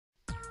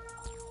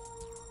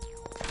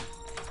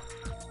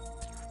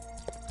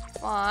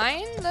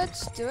Fine,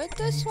 let's do it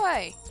this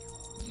way.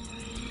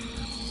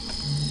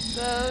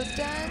 So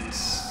then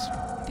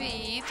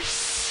speed.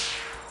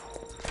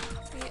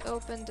 We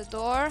open the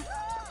door.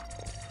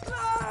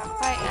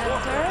 I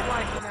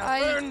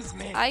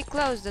enter. I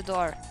close the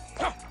door.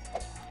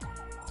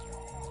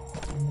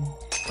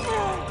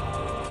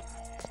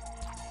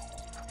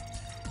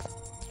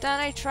 Then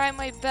I try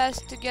my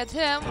best to get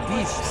him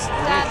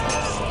standing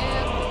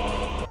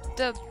in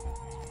the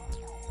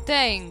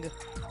thing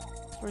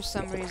for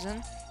some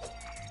reason.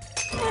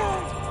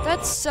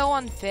 That's so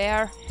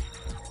unfair.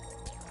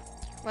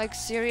 Like,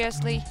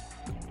 seriously?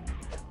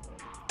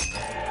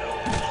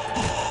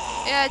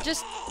 Yeah,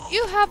 just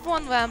you have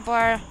one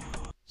vampire.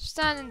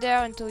 Stand in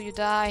there until you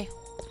die.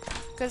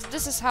 Because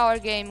this is how our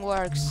game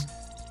works.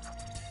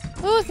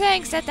 Who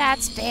thinks that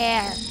that's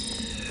fair?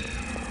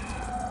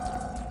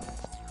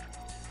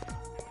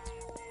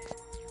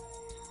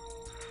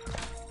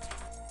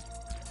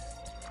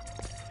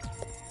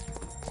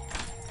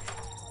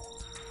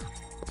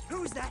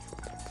 Who's that?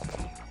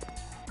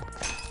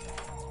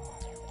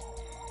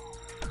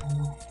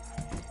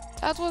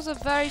 That was a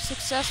very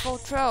successful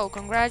throw.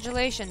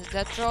 Congratulations,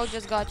 that throw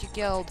just got you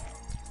killed.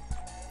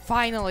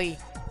 Finally.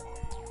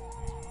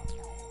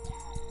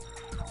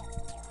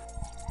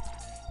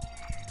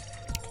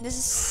 This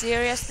is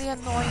seriously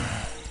annoying.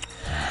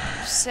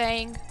 Just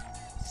saying.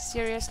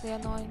 Seriously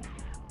annoying.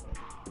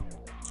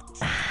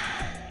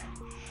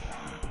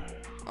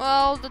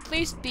 Well, at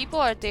least people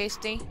are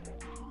tasty.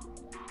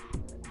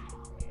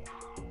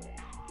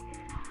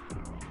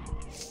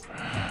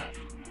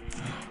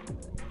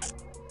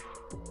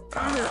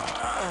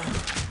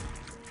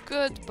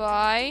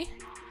 Goodbye.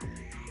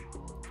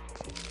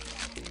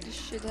 This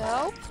should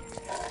help.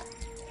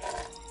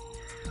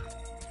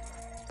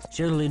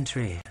 Journal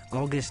entry,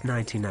 August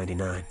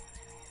 1999.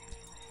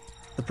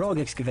 The Prague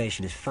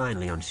excavation is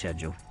finally on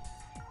schedule.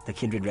 The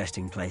kindred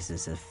resting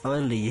places have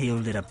finally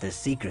yielded up their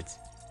secrets.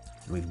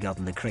 And we've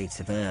gotten the crates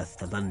of earth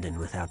to London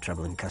without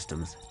troubling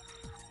customs.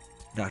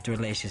 Dr.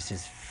 Elacius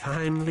is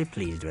finally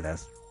pleased with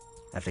us,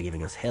 after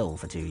giving us hell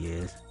for 2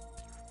 years.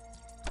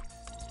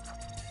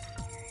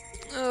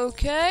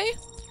 Okay.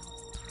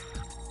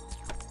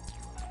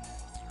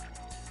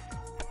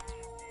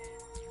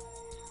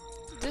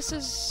 This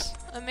is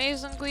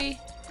amazingly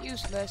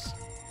useless.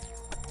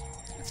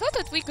 I thought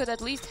that we could at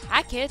least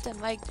hack it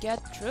and like get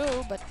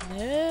through, but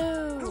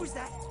no. Who's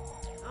that?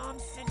 I'm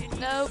sending you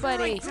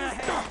Nobody. straight to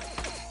hell.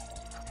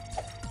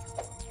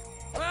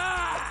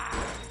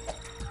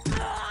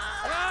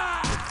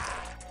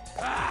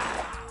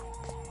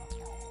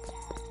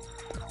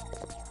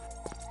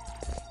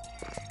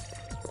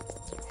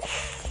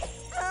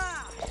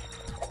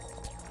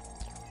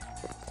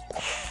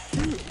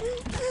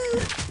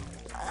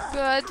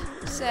 Good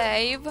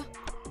save.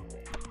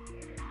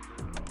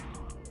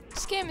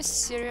 This game is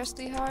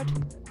seriously hard.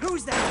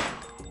 Who's that?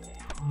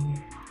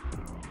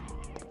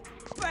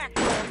 Back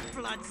off,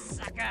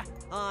 bloodsucker!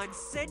 I'm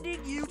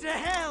sending you to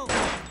hell!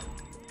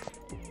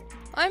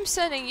 I'm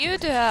sending you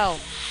to hell.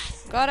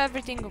 Got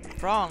everything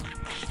wrong.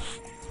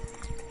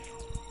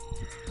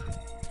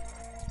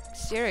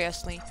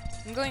 Seriously,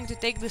 I'm going to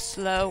take this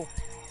slow.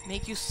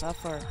 Make you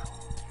suffer.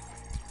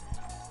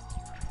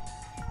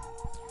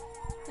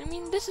 I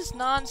mean, this is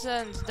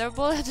nonsense. Their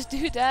bullets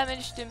do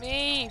damage to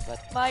me, but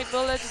my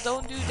bullets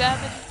don't do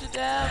damage to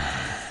them.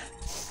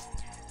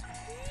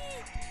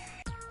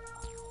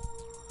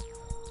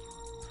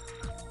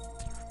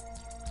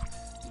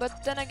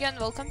 But then again,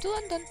 welcome to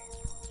London.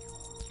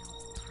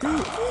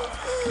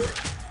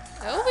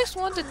 I always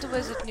wanted to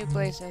visit new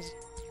places.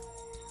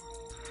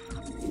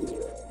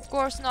 Of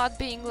course, not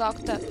being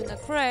locked up in a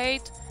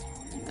crate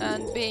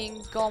and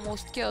being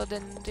almost killed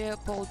in the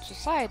old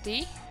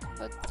society.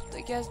 But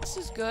I guess this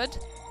is good.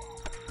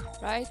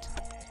 Right?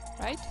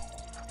 Right?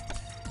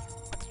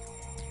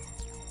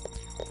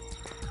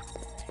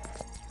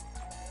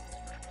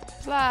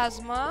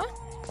 Plasma.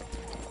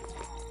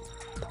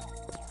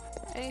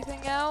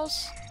 Anything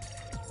else?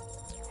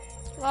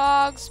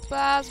 Logs,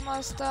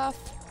 plasma stuff.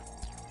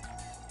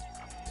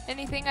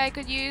 Anything I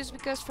could use,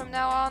 because from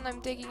now on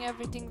I'm taking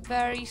everything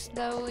very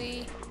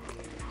slowly.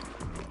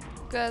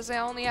 Because I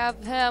only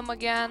have him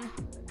again.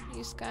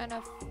 He's kind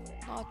of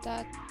not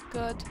that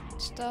good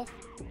stuff.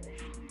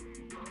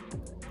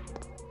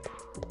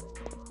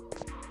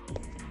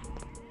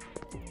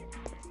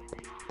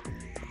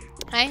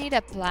 I need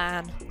a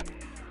plan.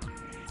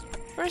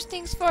 First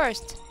things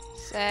first.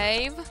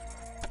 Save.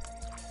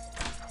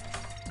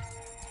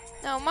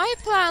 Now my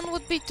plan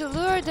would be to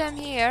lure them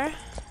here,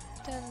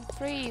 then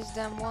freeze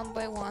them one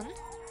by one.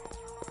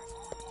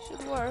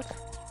 Should work.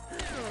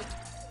 Should.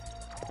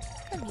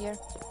 Come here.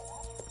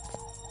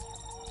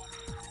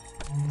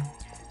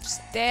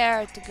 Just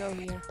dare to go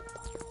here.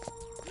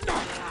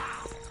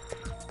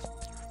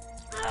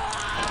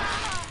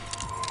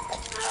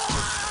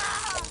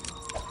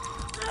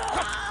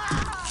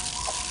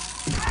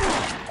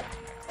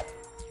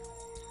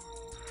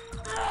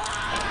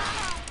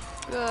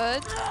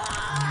 Good.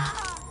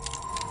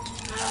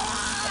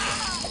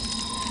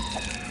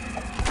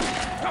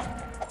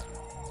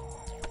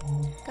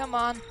 Come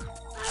on.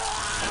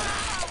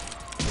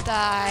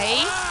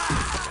 Die.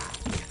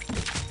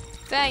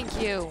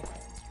 Thank you.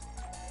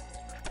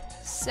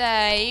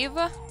 Save.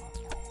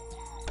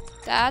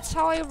 That's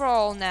how I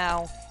roll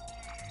now.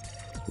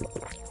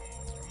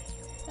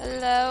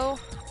 Hello.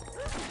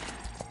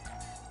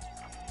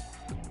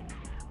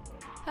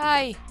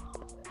 Hi.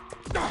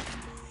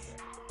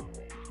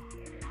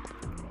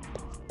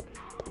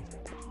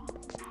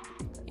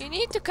 You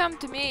need to come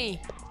to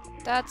me.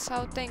 That's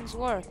how things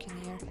work in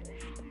here.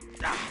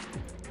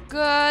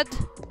 Good.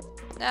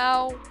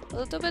 Now, a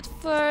little bit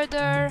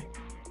further.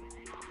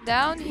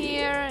 Down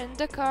here in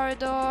the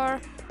corridor.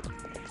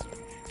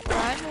 Where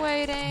I'm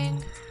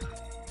waiting.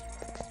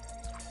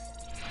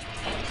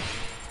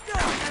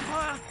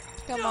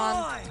 Come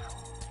on.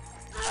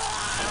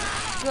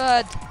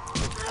 Good.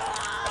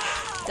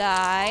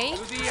 Die.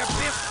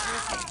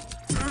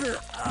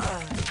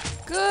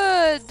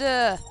 Good.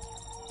 Do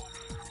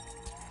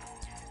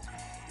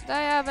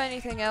I have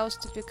anything else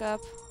to pick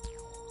up?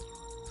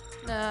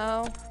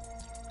 No.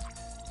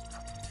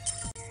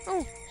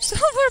 Oh,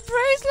 silver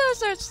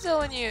bracelets are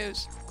still in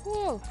use.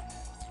 Cool.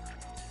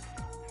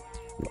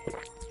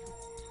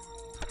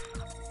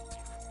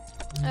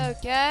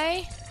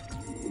 Okay.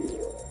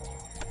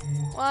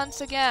 Once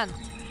again.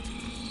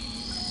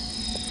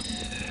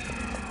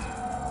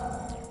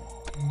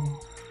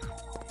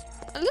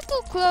 A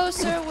little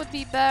closer would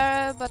be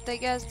better, but I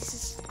guess this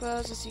is as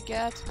close as you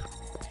get.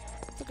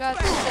 Forgot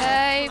to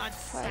save.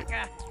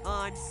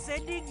 I'm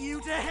sending you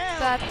to hell.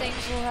 Bad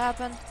things will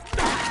happen.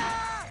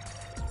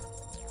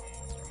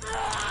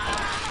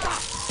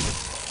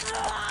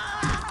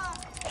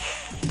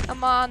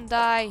 Come on,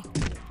 die.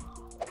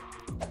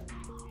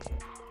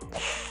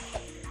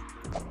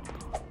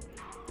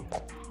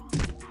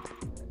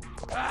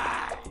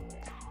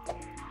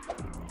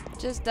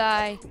 Just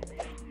die.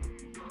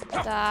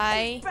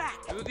 Die.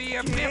 To the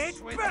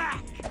abyss with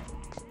back.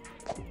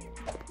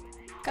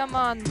 Come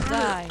on,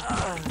 die.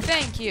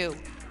 Thank you.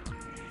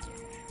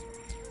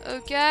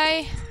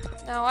 Okay.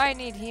 Now I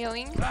need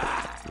healing.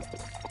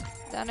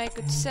 Then I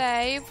could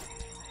save.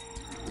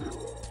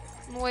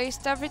 And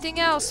waste everything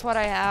else what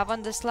I have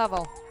on this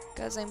level.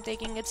 Because I'm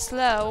taking it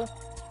slow.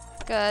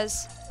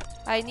 Because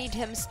I need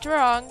him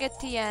strong at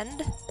the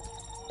end.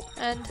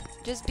 And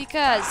just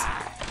because.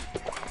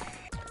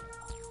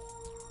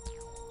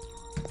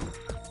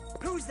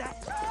 Who's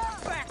that?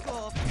 Back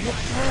off.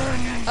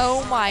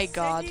 Oh my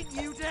god.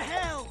 Sending you to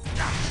hell.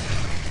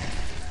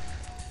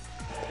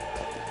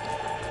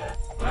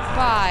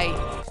 Bye.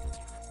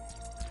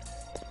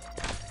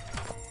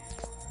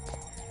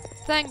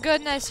 Thank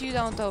goodness you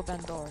don't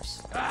open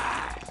doors.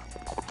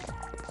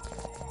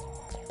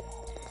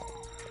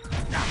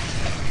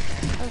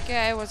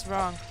 Okay, I was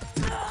wrong.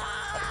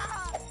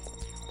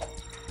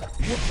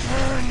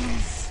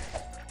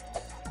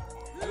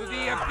 to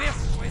the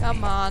abyss with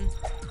Come on.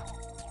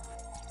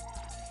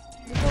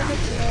 A little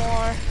bit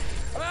more.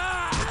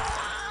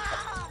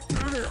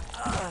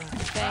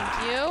 Thank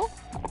you.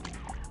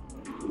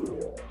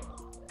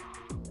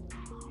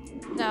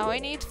 Now I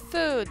need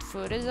food.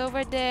 Food is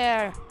over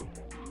there.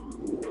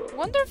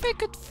 Wonder if I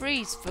could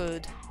freeze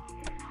food.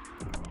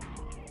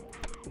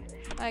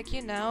 Like,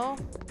 you know,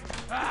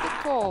 keep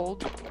it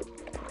cold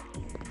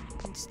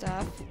and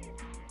stuff.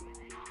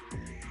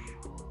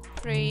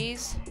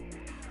 Freeze.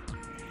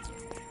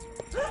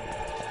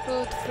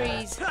 Food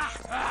freeze.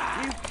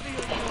 You feel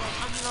your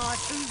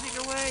unlife oozing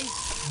away.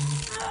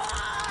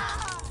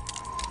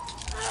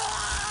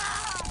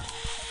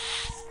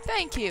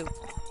 Thank you.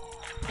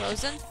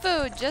 Frozen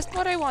food, just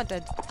what I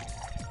wanted.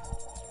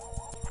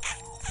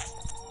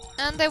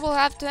 And I will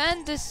have to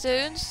end this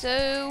soon,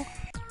 so...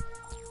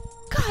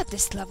 God,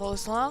 this level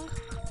is long.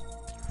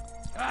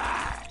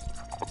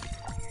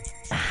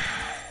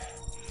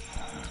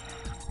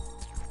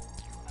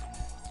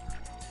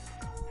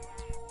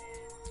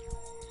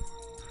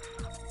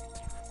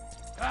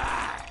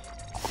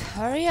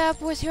 Hurry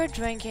up with your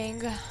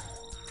drinking. It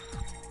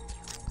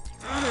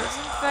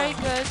isn't very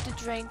good to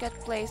drink at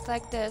a place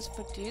like this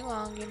for too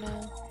long, you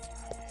know.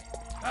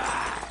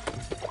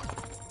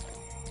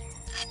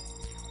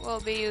 Will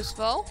be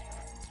useful.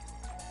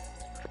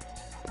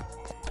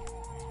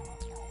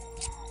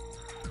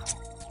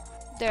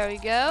 There we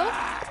go.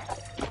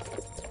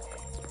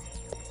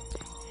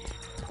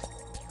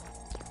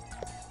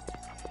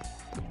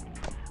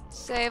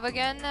 Save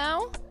again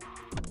now.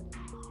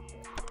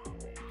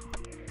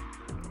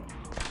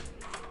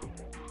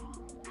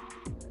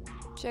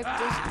 Check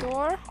this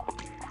door.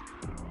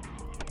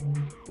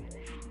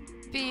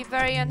 Be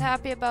very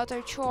unhappy about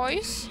our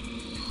choice.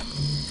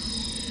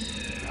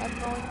 Not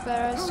knowing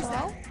better as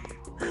well.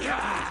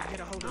 Get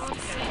a hold of it.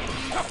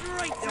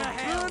 Right to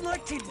hell. Burn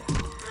like tinder.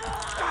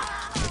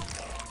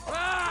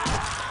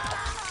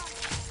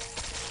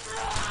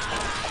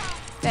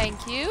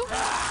 Thank you.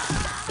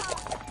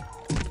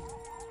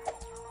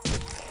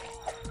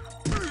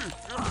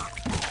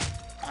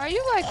 Are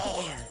you like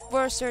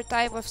worser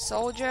type of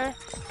soldier?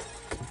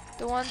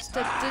 The ones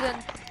that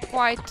didn't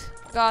quite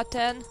got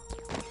in?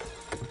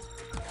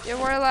 They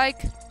were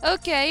like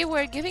Okay,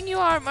 we're giving you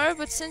armor,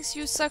 but since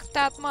you suck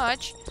that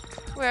much,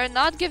 we're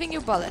not giving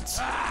you bullets.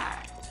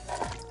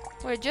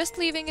 We're just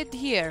leaving it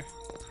here.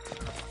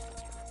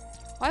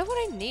 Why would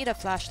I need a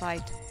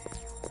flashlight?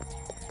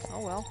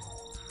 Oh well.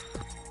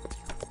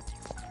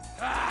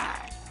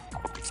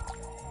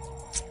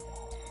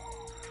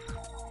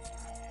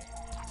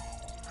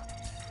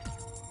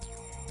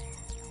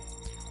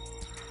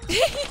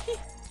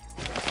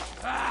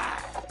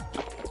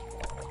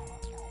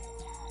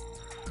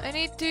 I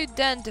need to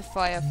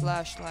identify a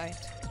flashlight.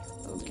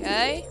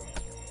 Okay.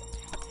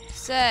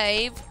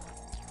 Save.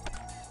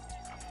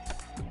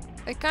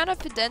 I kind of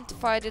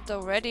identified it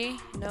already.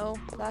 No,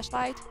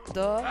 flashlight.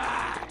 Duh.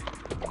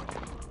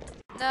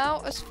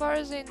 Now, as far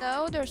as I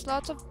know, there's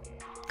lots of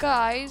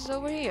guys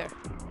over here.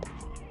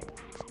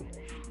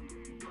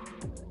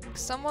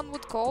 Someone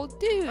would call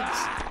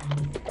dudes.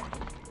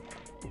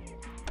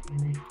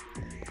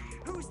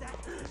 Who's that?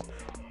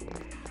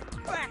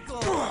 Back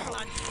off,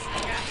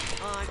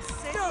 I'm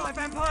sick. No,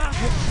 vampire!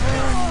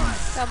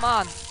 Come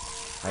on.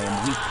 I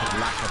am weak with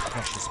lack of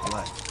precious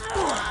blood.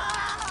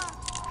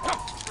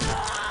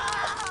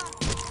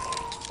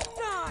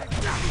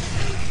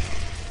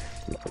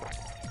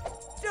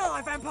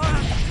 Die,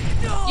 vampire!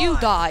 Die! You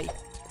die.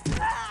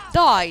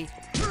 Die.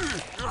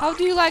 How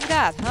do you like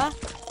that, huh?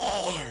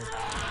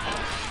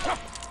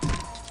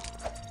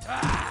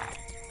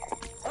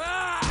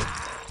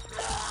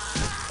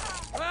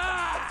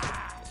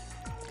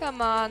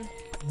 Come on.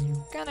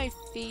 Can I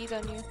feed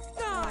on you?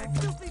 Die,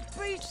 filthy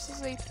beast! Just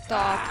as I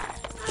thought.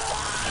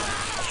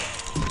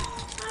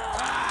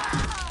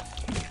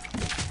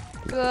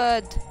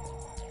 Good.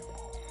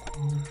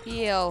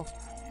 Heal.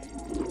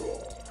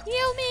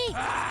 Heal me!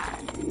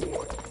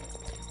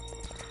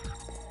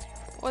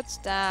 What's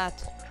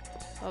that?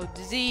 Oh,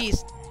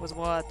 diseased was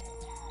what?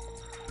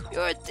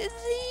 You're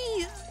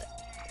diseased!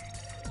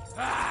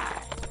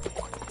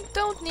 You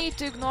don't need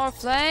to ignore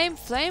Flame.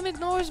 Flame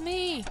ignores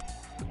me.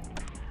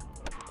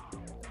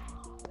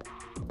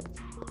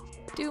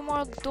 2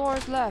 more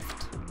doors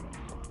left.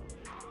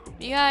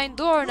 Behind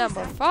door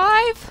number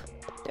 5,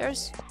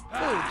 there's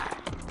food.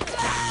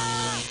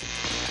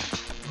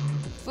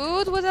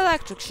 Food with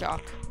electric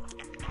shock.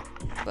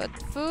 But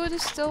food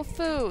is still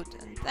food.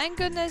 And thank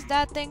goodness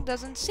that thing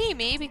doesn't see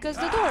me because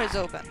the door is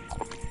open.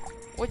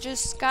 Which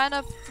is kind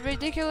of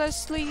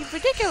ridiculously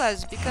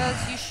ridiculous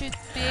because you should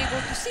be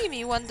able to see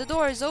me when the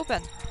door is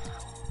open.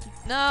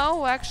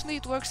 No, actually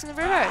it works in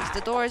reverse.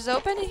 The door is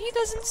open and he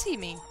doesn't see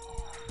me.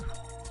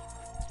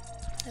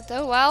 And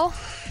oh well,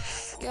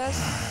 guess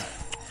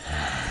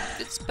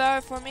it's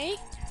better for me.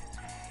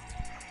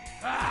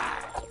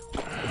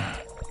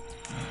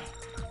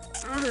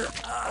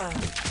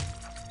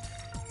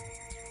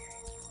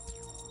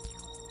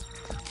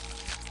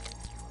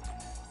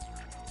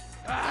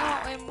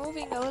 Now I'm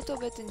moving a little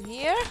bit in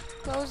here,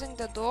 closing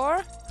the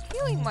door,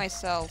 healing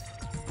myself.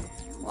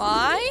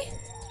 Why?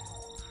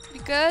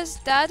 Because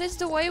that is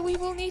the way we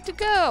will need to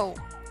go.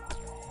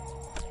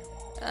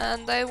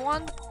 And I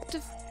want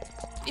to...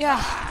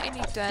 yeah, I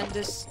need to end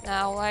this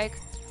now, like...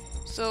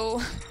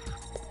 So,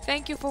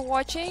 thank you for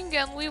watching,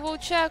 and we will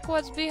check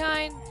what's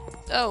behind...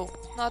 Oh,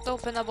 not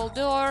openable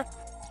door.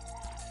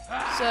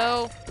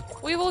 So,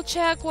 we will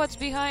check what's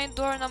behind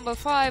door number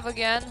 5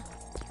 again.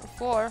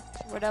 Or 4,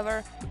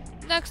 whatever.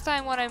 Next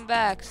time when I'm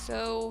back.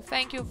 So,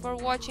 thank you for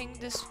watching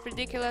this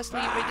ridiculous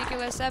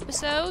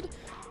episode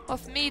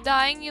of me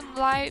dying in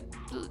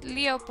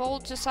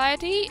Leopold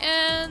Society,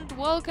 and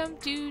welcome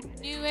to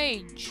New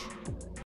Age.